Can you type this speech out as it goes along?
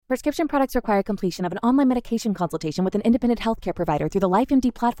Prescription products require completion of an online medication consultation with an independent healthcare provider through the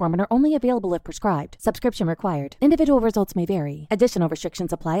LifeMD platform and are only available if prescribed. Subscription required. Individual results may vary. Additional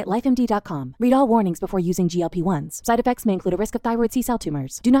restrictions apply at lifemd.com. Read all warnings before using GLP-1s. Side effects may include a risk of thyroid C-cell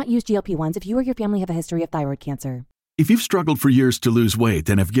tumors. Do not use GLP-1s if you or your family have a history of thyroid cancer. If you've struggled for years to lose weight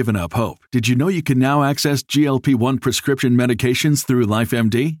and have given up hope, did you know you can now access GLP-1 prescription medications through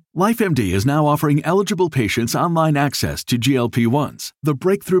LifeMD? LifeMD is now offering eligible patients online access to GLP-1s, the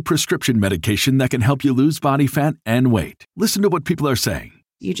breakthrough prescription medication that can help you lose body fat and weight. Listen to what people are saying.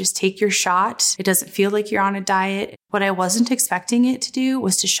 You just take your shot. It doesn't feel like you're on a diet. What I wasn't expecting it to do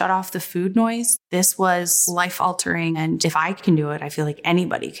was to shut off the food noise. This was life-altering, and if I can do it, I feel like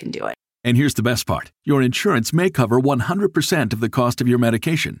anybody can do it. And here's the best part. Your insurance may cover 100% of the cost of your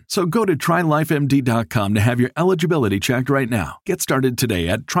medication. So go to TryLifeMD.com to have your eligibility checked right now. Get started today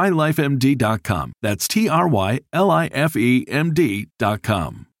at TryLifeMD.com. That's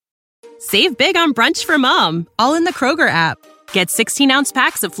TryLifeMD.com. Save big on brunch for mom, all in the Kroger app. Get 16-ounce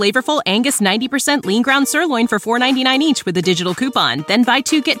packs of flavorful Angus 90% lean ground sirloin for $4.99 each with a digital coupon. Then buy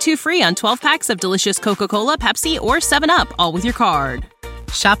 2, get 2 free on 12 packs of delicious Coca-Cola, Pepsi, or 7-Up, all with your card.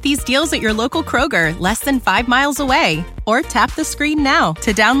 Shop these deals at your local Kroger, less than 5 miles away. Or tap the screen now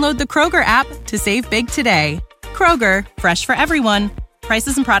to download the Kroger app to save big today. Kroger, fresh for everyone.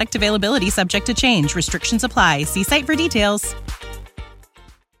 Prices and product availability subject to change. Restrictions apply. See site for details.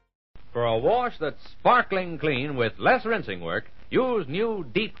 For a wash that's sparkling clean with less rinsing work, use new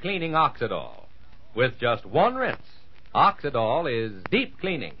deep cleaning Oxidol. With just one rinse, Oxidol is deep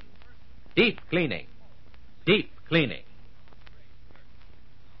cleaning. Deep cleaning. Deep cleaning.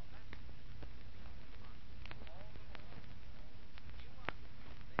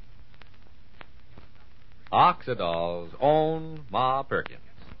 Oxidol's own Ma Perkins.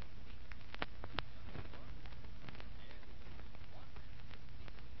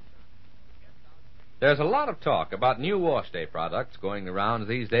 There's a lot of talk about new wash day products going the rounds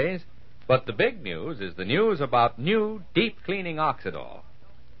these days, but the big news is the news about new deep cleaning Oxidol.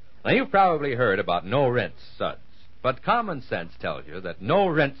 Now, you've probably heard about no-rinse suds, but common sense tells you that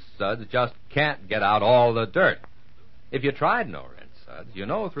no-rinse suds just can't get out all the dirt. If you tried no-rinse suds, you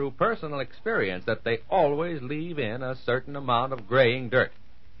know through personal experience that they always leave in a certain amount of graying dirt.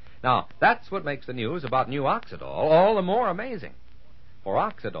 Now, that's what makes the news about new Oxidol all the more amazing. For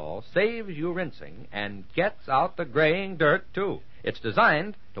Oxidol saves you rinsing and gets out the graying dirt, too. It's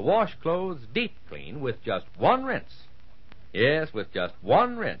designed to wash clothes deep clean with just one rinse. Yes, with just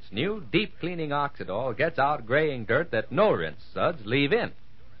one rinse, new deep cleaning Oxidol gets out graying dirt that no-rinse suds leave in.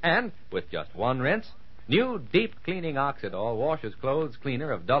 And with just one rinse, new deep cleaning Oxidol washes clothes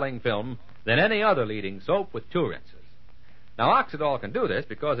cleaner of dulling film than any other leading soap with 2 rinses. Now, Oxidol can do this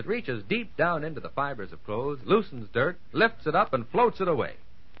because it reaches deep down into the fibers of clothes, loosens dirt, lifts it up, and floats it away.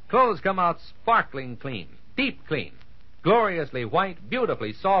 Clothes come out sparkling clean, deep clean, gloriously white,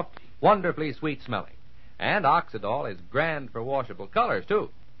 beautifully soft, wonderfully sweet-smelling. And Oxidol is grand for washable colors, too.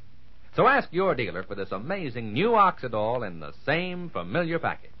 So ask your dealer for this amazing new Oxidol in the same familiar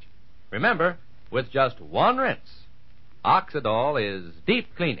package. Remember, with just one rinse, Oxidol is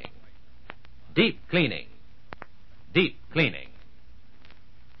deep cleaning. Deep cleaning. Deep cleaning.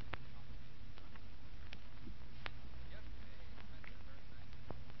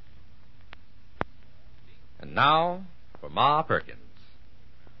 And now for Ma Perkins.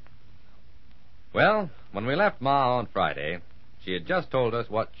 Well, when we left Ma on Friday, she had just told us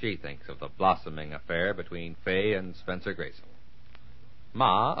what she thinks of the blossoming affair between Fay and Spencer Grayson.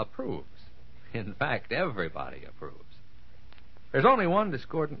 Ma approves. In fact, everybody approves. There's only one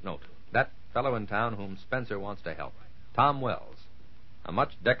discordant note. That fellow in town whom Spencer wants to help, Tom Wells, a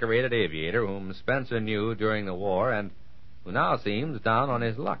much-decorated aviator whom Spencer knew during the war and who now seems down on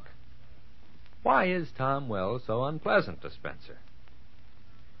his luck. Why is Tom Wells so unpleasant to Spencer?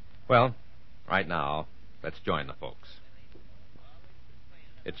 Well, right now, let's join the folks.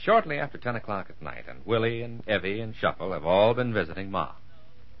 It's shortly after 10 o'clock at night, and Willie and Evie and Shuffle have all been visiting Ma.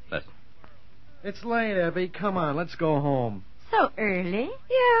 Listen. It's late, Evie. Come on, let's go home. So early?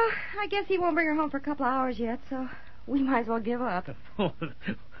 Yeah, I guess he won't bring her home for a couple of hours yet, so we might as well give up.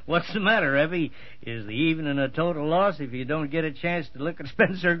 What's the matter, Evie? Is the evening a total loss if you don't get a chance to look at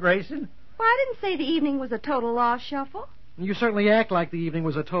Spencer Grayson? Well, I didn't say the evening was a total loss, Shuffle. You certainly act like the evening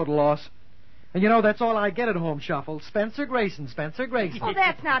was a total loss. And you know, that's all I get at home, Shuffle. Spencer Grayson, Spencer Grayson. Oh,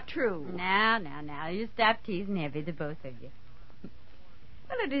 that's not true. Now, you stop teasing Evie, the both of you.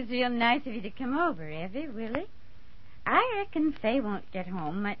 Well, it is real nice of you to come over, Evie, Willie. I reckon Fay won't get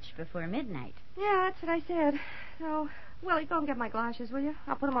home much before midnight. Yeah, that's what I said. So, Willie, go and get my galoshes, will you?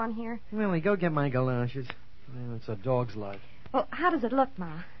 I'll put them on here. Willie, go get my galoshes. It's a dog's life. Well, how does it look,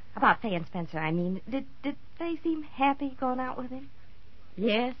 Ma? About Fay and Spencer, I mean. Did they seem happy going out with him?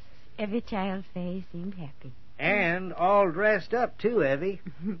 Yes, every child's face seemed happy. And all dressed up, too, Evie.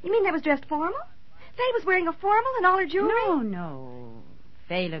 You mean they was dressed formal? Fay was wearing a formal and all her jewelry? No.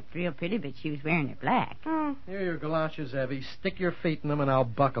 Fay looked real pretty, but she was wearing it black. Oh. Here are your galoshes, Evie. Stick your feet in them and I'll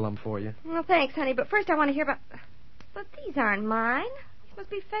buckle them for you. Well, thanks, honey, but first I want to hear about... But these aren't mine. These must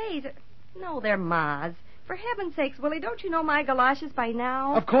be Fay's. No, they're Ma's. For heaven's sakes, Willie, don't you know my galoshes by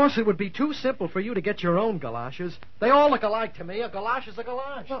now? Of course, it would be too simple for you to get your own galoshes. They all look alike to me. A galosh is a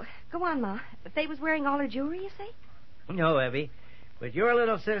galosh. Well, go on, Ma. Fay was wearing all her jewelry, you say? No, Evie, but your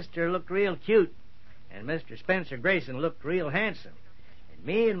little sister looked real cute, and Mr. Spencer Grayson looked real handsome. And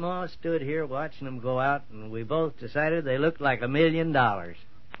me and Ma stood here watching them go out, and we both decided they looked like $1 million.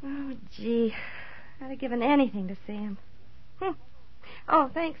 Oh, gee. I'd have given anything to see him. Oh,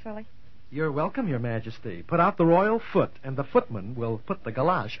 thanks, Willie. You're welcome, Your Majesty. Put out the royal foot, and the footman will put the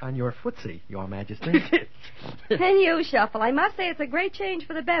galosh on your footsie, Your Majesty. And you, Shuffle, I must say it's a great change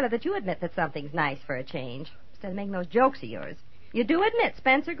for the better that you admit that something's nice for a change, instead of making those jokes of yours. You do admit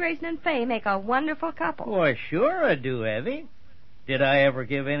Spencer, Grayson, and Fay make a wonderful couple. Why, sure I do, Evie. Did I ever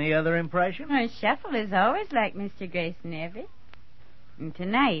give any other impression? Well, Shuffle is always like Mr. Grayson, Evie. And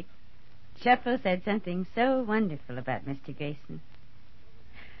tonight, Shuffle said something so wonderful about Mr. Grayson.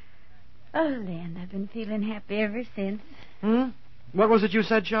 Oh, Land, I've been feeling happy ever since. What was it you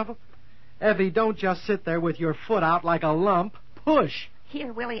said, Shuffle? Evie, don't just sit there with your foot out like a lump. Push.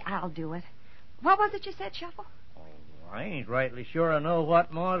 Here, Willie, I'll do it. What was it you said, Shuffle? I ain't rightly sure I know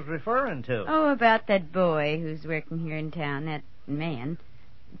what Ma's referring to. Oh, about that boy who's working here in town, that man.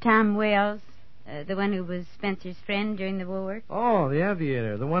 Tom Wells, the one who was Spencer's friend during the war. Oh, the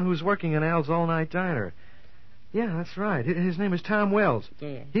aviator, the one who's working in Al's all-night diner. Yeah, that's right. His name is Tom Wells.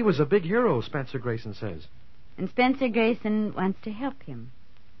 Yeah. He was a big hero, Spencer Grayson says. And Spencer Grayson wants to help him.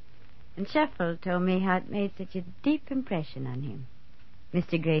 And Shuffle told me how it made such a deep impression on him.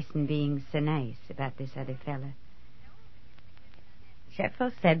 Mr. Grayson being so nice about this other fella.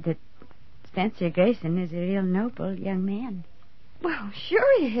 Shuffle said that Spencer Grayson is a real noble young man. Well,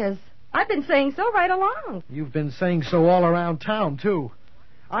 sure he is. I've been saying so right along. You've been saying so all around town, too.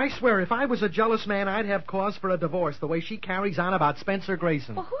 I swear, if I was a jealous man, I'd have cause for a divorce the way she carries on about Spencer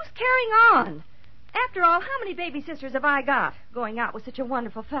Grayson. Well, who's carrying on? After all, how many baby sisters have I got going out with such a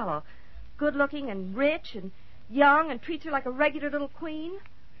wonderful fellow? Good-looking and rich and young and treats her like a regular little queen?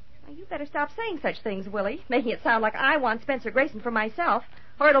 Now, you better stop saying such things, Willie, making it sound like I want Spencer Grayson for myself,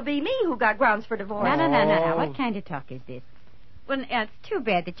 or it'll be me who got grounds for divorce. No. What kind of talk is this? Well, it's too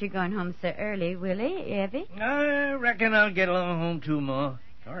bad that you're going home so early, Willie, Evie. I reckon I'll get along home, too, Ma.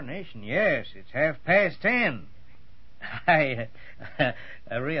 Darnation, yes. It's 10:30.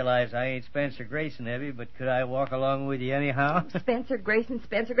 I realize I ain't Spencer Grayson, Evie, but could I walk along with you anyhow? Spencer Grayson.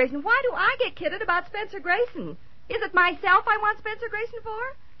 Why do I get kidded about Spencer Grayson? Is it myself I want Spencer Grayson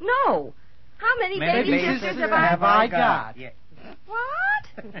for? No. How many baby sisters have I got? Yeah.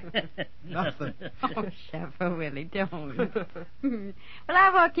 What? Nothing. Oh, Shuffle, Willie, don't. Well,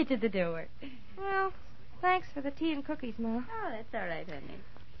 I'll walk you to the door. Well, thanks for the tea and cookies, Ma. Oh, that's all right, honey.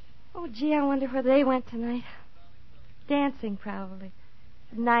 Oh, gee, I wonder where they went tonight. Dancing, probably.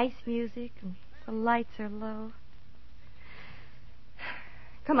 Nice music, and the lights are low.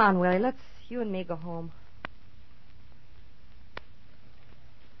 Come on, Willie, let's you and me go home.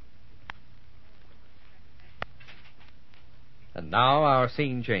 And now our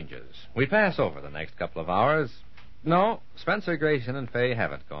scene changes. We pass over the next couple of hours. No, Spencer Grayson and Fay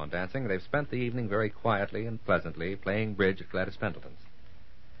haven't gone dancing. They've spent the evening very quietly and pleasantly playing bridge at Gladys Pendleton's.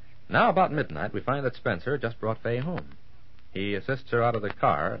 Now, about midnight, we find that Spencer just brought Fay home. He assists her out of the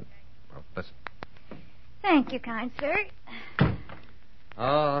car. Well, listen. Thank you, kind sir.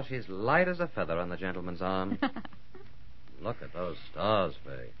 Oh, she's light as a feather on the gentleman's arm. Look at those stars,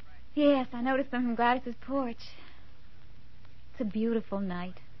 Fay. Yes, I noticed them from Gladys's porch. It's a beautiful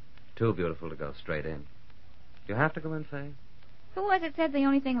night. Too beautiful to go straight in. You have to go in, Fay? Who was it said the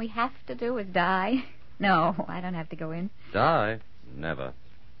only thing we have to do is die? No, I don't have to go in. Die? Never.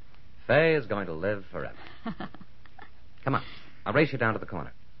 Fay is going to live forever. Come on. I'll race you down to the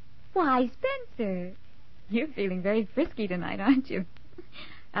corner. Why, Spencer, you're feeling very frisky tonight, aren't you?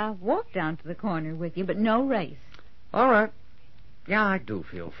 I'll walk down to the corner with you, but no race. All right. Yeah, I do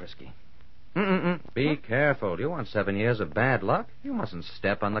feel frisky. Be careful. Do you want 7 years of bad luck? You mustn't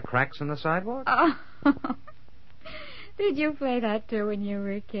step on the cracks in the sidewalk. Oh. Did you play that, too, when you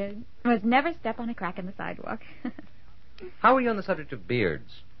were a kid? Must never step on a crack in the sidewalk. How are you on the subject of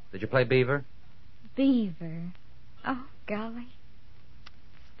beards? Did you play beaver? Beaver? Oh, golly.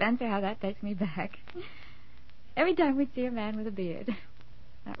 Spencer, how that takes me back. Every time we'd see a man with a beard.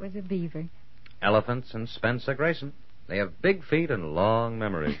 That was a beaver. Elephants and Spencer Grayson. They have big feet and long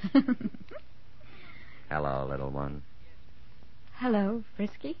memories. Hello, little one. Hello,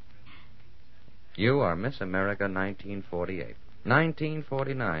 Frisky. You are Miss America 1948,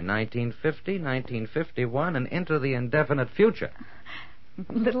 1949, 1950, 1951, and into the indefinite future.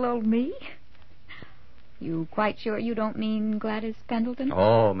 Little old me? You quite sure you don't mean Gladys Pendleton?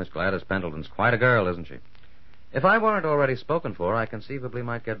 Oh, Miss Gladys Pendleton's quite a girl, isn't she? If I weren't already spoken for, I conceivably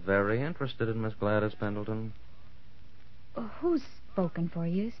might get very interested in Miss Gladys Pendleton. Who's spoken for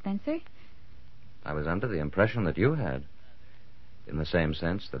you, Spencer? I was under the impression that you had. In the same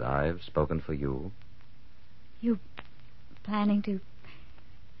sense that I've spoken for you. You planning to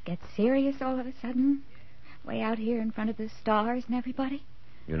get serious all of a sudden? Way out here in front of the stars and everybody?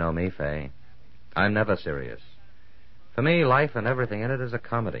 You know me, Fay. I'm never serious. For me, life and everything in it is a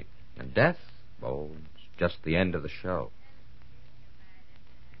comedy. And death, oh, it's just the end of the show.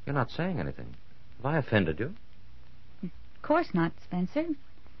 You're not saying anything. Have I offended you? Of course not, Spencer.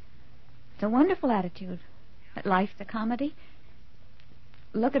 It's a wonderful attitude. That life's a comedy.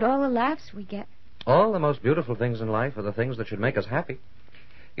 Look at all the laughs we get. All the most beautiful things in life are the things that should make us happy.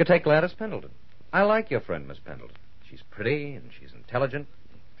 You take Gladys Pendleton. I like your friend, Miss Pendleton. She's pretty and she's intelligent.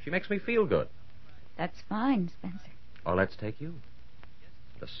 She makes me feel good. That's fine, Spencer. Or let's take you.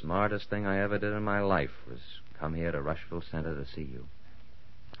 The smartest thing I ever did in my life was come here to Rushville Center to see you.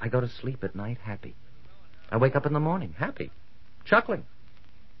 I go to sleep at night happy. I wake up in the morning happy, chuckling.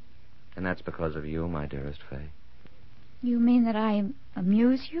 And that's because of you, my dearest Fay. You mean that I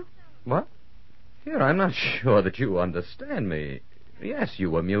amuse you? What? Here, I'm not sure that you understand me. Yes,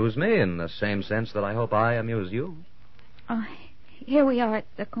 you amuse me in the same sense that I hope I amuse you. Oh, here we are at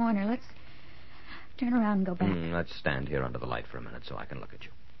the corner. Let's turn around and go back. Let's stand here under the light for a minute so I can look at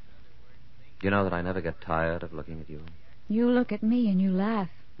you. You know that I never get tired of looking at you. You look at me and you laugh.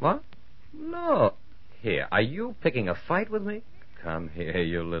 What? No. Here, are you picking a fight with me? Come here,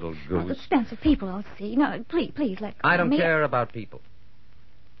 you little goose. Oh, Spencer, people will see. No, please, let go. I don't care about people.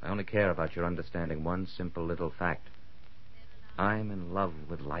 I only care about your understanding one simple little fact. I'm in love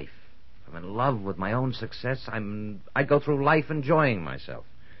with life. I'm in love with my own success. I go through life enjoying myself.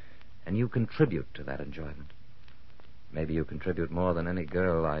 And you contribute to that enjoyment. Maybe you contribute more than any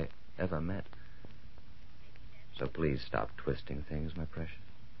girl I ever met. So please stop twisting things, my precious.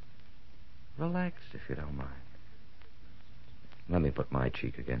 Relax, if you don't mind. Let me put my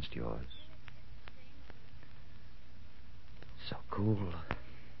cheek against yours. So cool.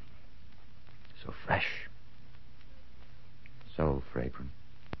 So fresh. So fragrant.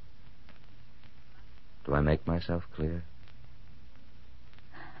 Do I make myself clear?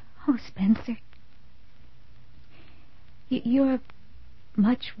 Oh, Spencer. You're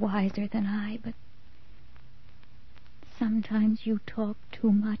much wiser than I, but sometimes you talk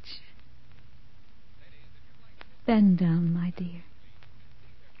too much. Bend down, my dear.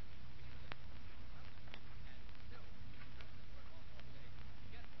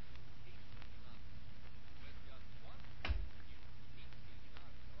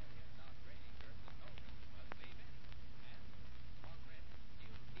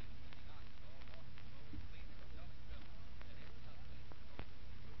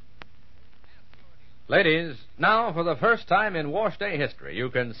 Ladies, now for the first time in wash day history, you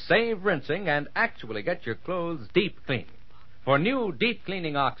can save rinsing and actually get your clothes deep clean. For new deep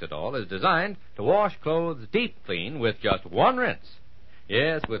cleaning Oxidol is designed to wash clothes deep clean with just one rinse.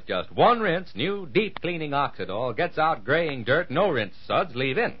 Yes, with just one rinse, new deep cleaning Oxidol gets out graying dirt no rinse suds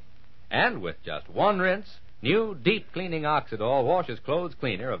leave in. And with just one rinse, new deep cleaning Oxidol washes clothes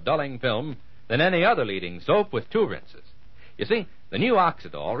cleaner of dulling film than any other leading soap with two rinses. You see, the new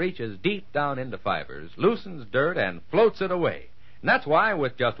Oxidol reaches deep down into fibers, loosens dirt, and floats it away. And that's why,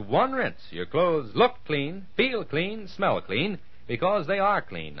 with just one rinse, your clothes look clean, feel clean, smell clean, because they are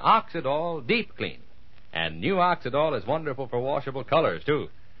clean. Oxidol Deep Clean. And new Oxidol is wonderful for washable colors, too.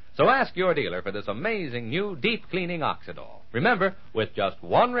 So ask your dealer for this amazing new deep cleaning Oxidol. Remember, with just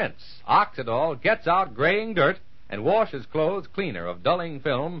one rinse, Oxidol gets out graying dirt and washes clothes cleaner of dulling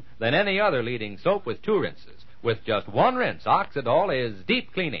film than any other leading soap with two rinses. With just one rinse, Oxidol is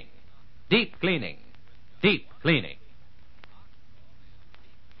deep cleaning. Deep cleaning. Deep cleaning.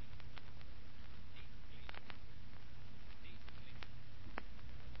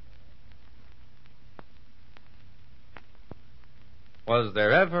 Was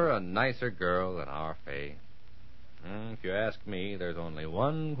there ever a nicer girl than our Fay? If you ask me, there's only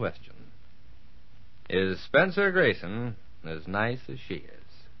one question. Is Spencer Grayson as nice as she is?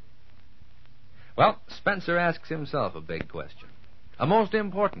 Well, Spencer asks himself a big question, a most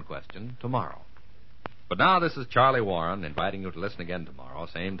important question, tomorrow. But now this is Charlie Warren inviting you to listen again tomorrow,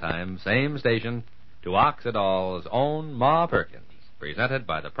 same time, same station, to Oxidol's own Ma Perkins, presented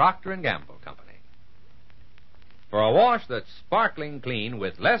by the Procter & Gamble Company. For a wash that's sparkling clean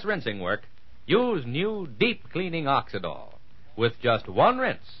with less rinsing work, use new deep cleaning Oxidol. With just one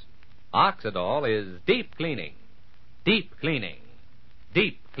rinse, Oxidol is deep cleaning, deep cleaning,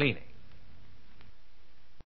 deep cleaning.